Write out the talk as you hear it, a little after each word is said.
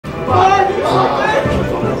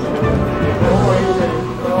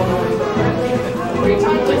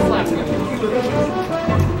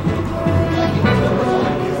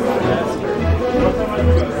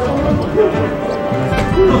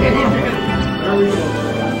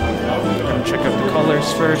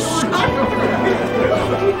first.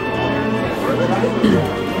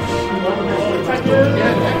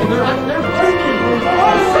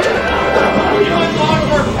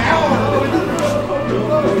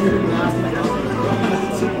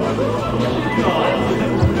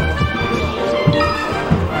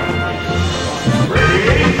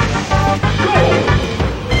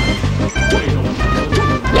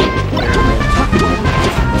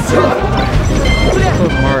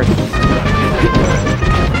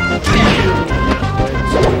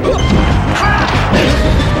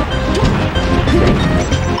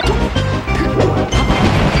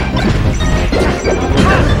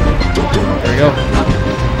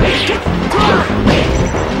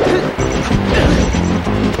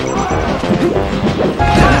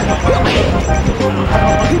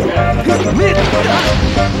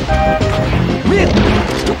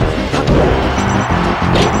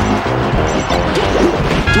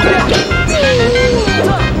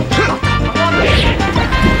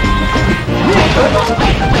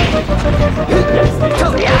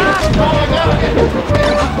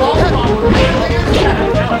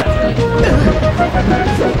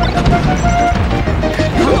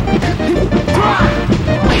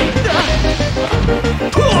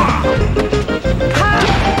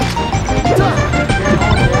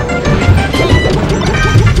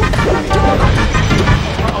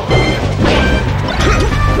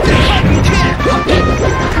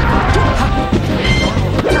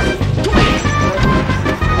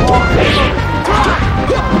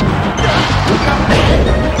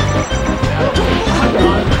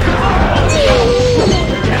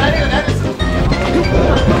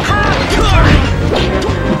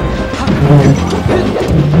 What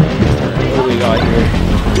do we got here?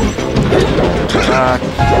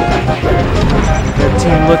 Good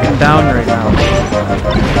team looking down right now.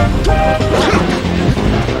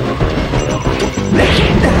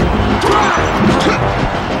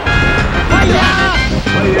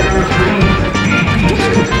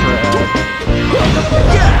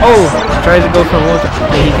 Oh! Tries to go for a look.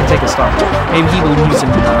 Maybe he can take a stop. Maybe he will use him.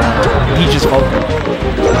 He just Vulcan.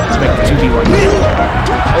 Let's make the 2v1.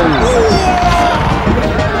 Oh!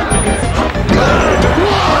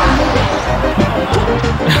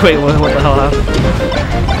 Wait, what the hell happened?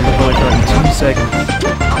 I'm going for like 2 seconds.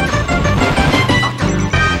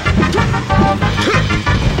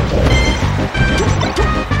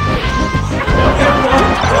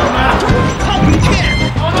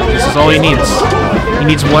 This is all he needs. He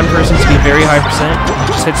needs one person to be very high percent,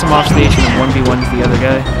 just hits him off stage and 1v1's the other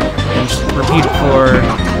guy. And just repeat it for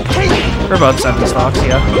about 7 stocks,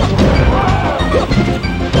 yeah.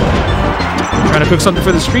 Trying to cook something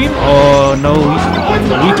for the stream? Oh no,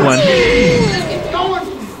 weak one.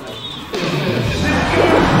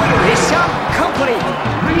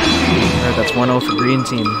 Alright, that's 1-0 for green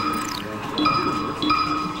team.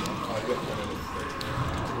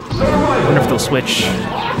 I wonder if they'll switch.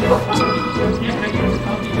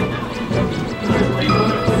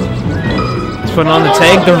 He's putting on the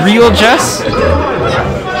tag, the real Jess.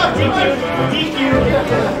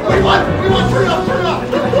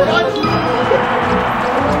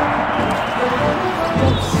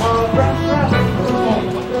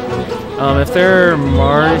 If they're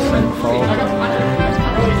Mars and Falcon,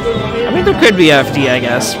 I mean there could be FD, I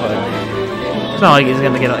guess, but it's not like he's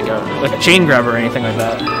gonna get like a chain grabber or anything like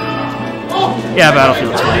that. Yeah,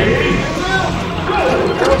 Battlefield's fine.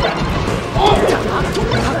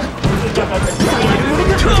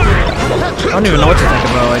 I don't even know what to think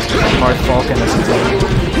about like Mars Falcon as a team.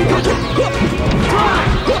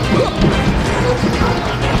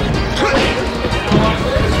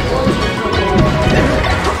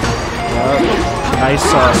 Nice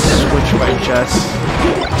switch by Jess.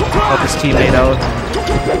 Help his teammate out.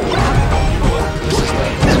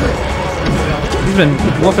 He's been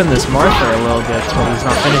whooping this Martha a little bit, but he's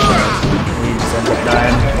not finishing it. He just ends up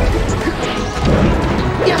dying.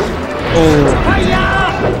 Oh.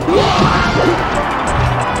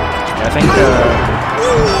 Yeah, I think,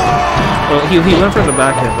 well, he went for the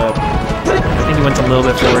back hit, but I think he went a little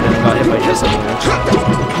bit forward and got hit by Jess anyway.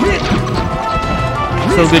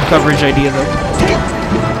 Still good coverage idea though.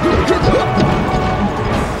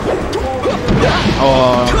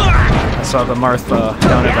 Oh, I saw the Martha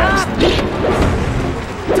down advance.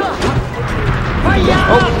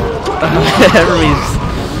 Oh,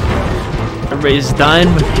 everybody's dying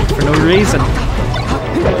for no reason.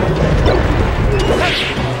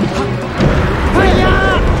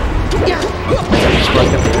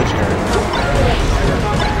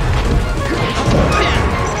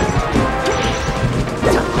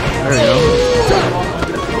 There we go.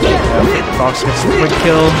 Fox gets the quick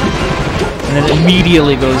kill. and then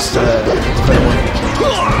immediately goes to for the 1v2.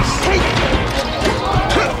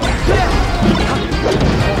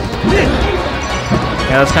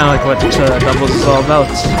 Yeah, that's kind of like what doubles is all about.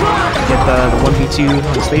 Get the 1v2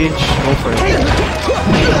 on stage, go for it.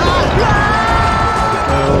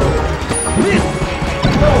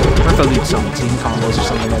 Or if I lead some team combos or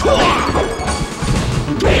something like that.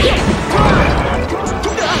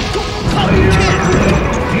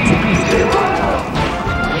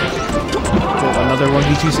 Another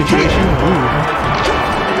 1v2 situation. Ooh.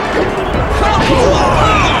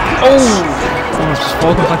 Oh! Almost just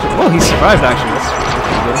full complexion. Oh, he survived actually. That's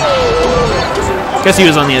pretty good. Guess he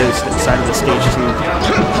was on the other side of the stage too.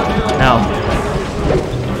 Now,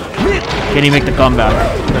 can he make the comeback?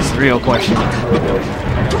 That's the real question.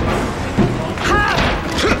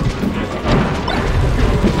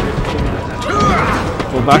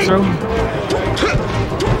 Full back throw.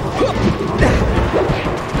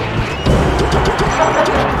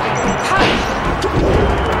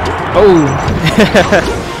 Oh!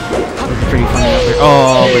 Pretty funny up there.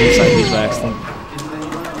 Oh, but inside these by accident.